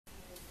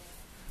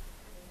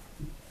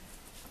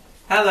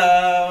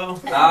Hello.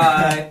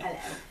 Hi. Hello.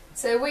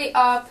 So we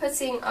are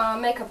putting our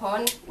makeup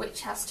on,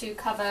 which has to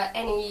cover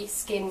any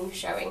skin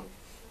showing.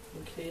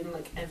 Including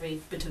like every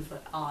bit of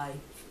like, eye,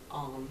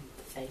 arm,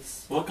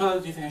 face. What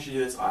colour do you think I should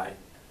do this eye?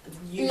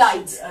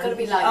 Light. Gotta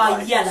be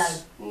light. Yellow.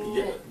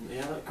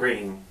 Yeah,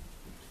 green.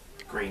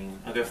 Green.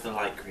 I'll go for the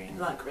light green.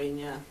 Light green,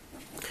 yeah.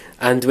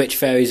 And which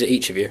fairies are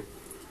each of you?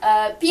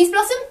 Peas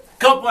blossom.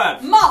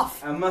 Cobweb.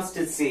 Moth! A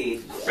mustard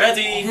seed.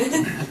 Ready.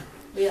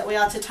 We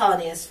are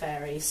Titania's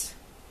fairies.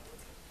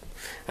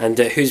 And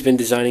who's been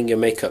designing your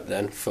makeup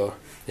then for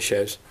the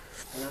shows?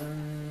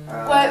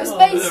 Well, it was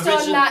based the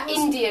on that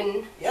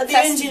Indian Yeah, the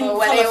festival Indian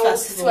where they colour all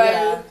festival, throw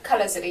yeah.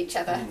 colours at each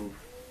other.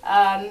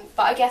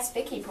 But I guess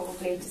Vicky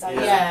probably designed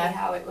Yeah. exactly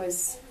how it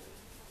was.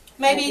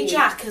 Maybe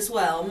Jack as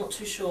well, I'm not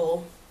too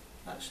sure,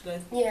 actually.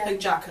 Yeah. I think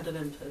Jack had an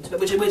input,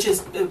 which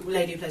is the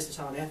lady who plays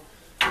Titania.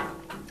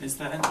 Is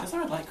there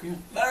a light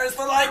green? There is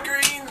the light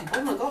green.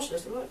 Oh my gosh,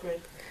 there's the light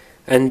green.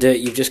 And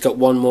you've just got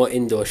one more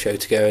indoor show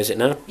to go, is it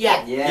now?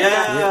 Yeah.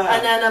 Yeah.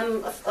 And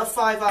then a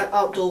 5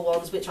 outdoor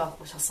ones, which are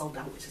sold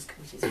out, which is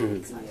really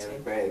exciting. Yeah,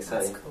 very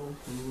exciting. That's cool.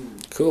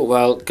 Cool,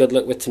 well, good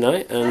luck with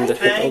tonight and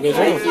hope all goes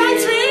well.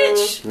 Thanks,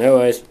 Rich! No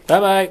worries.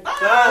 Bye-bye.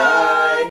 Bye.